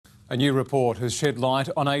A new report has shed light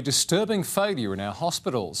on a disturbing failure in our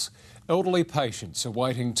hospitals. Elderly patients are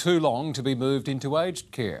waiting too long to be moved into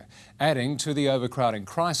aged care, adding to the overcrowding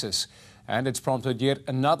crisis. And it's prompted yet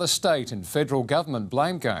another state and federal government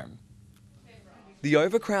blame game. The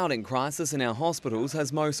overcrowding crisis in our hospitals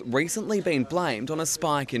has most recently been blamed on a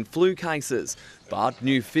spike in flu cases. But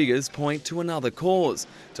new figures point to another cause: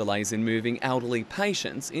 delays in moving elderly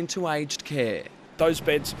patients into aged care. Those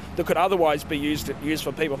beds that could otherwise be used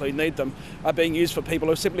for people who need them are being used for people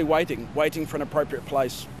who are simply waiting for an appropriate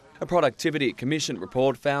place. A Productivity Commission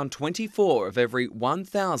report found 24 of every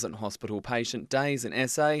 1,000 hospital patient days in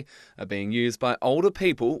SA are being used by older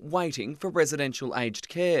people waiting for residential aged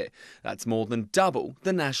care. That's more than double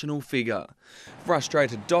the national figure.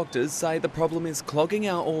 Frustrated doctors say the problem is clogging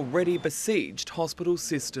our already besieged hospital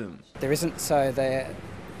system. There isn't, so they're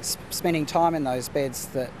spending time in those beds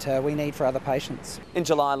that we need for other patients. In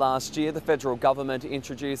July last year, the federal government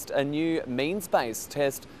introduced a new means-based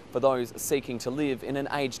test for those seeking to live in an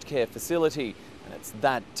aged care facility. And it's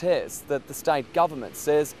that test that the state government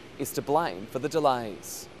says is to blame for the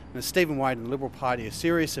delays. And Stephen Wade and the Liberal Party are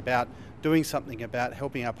serious about doing something about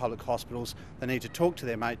helping our public hospitals. They need to talk to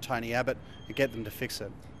their mate Tony Abbott and get them to fix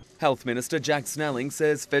it. Health Minister Jack Snelling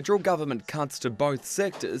says federal government cuts to both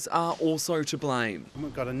sectors are also to blame.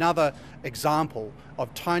 We've got another example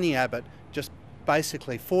of Tony Abbott just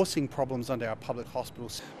basically forcing problems onto our public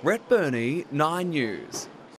hospitals. Rhett Burney, 9 News.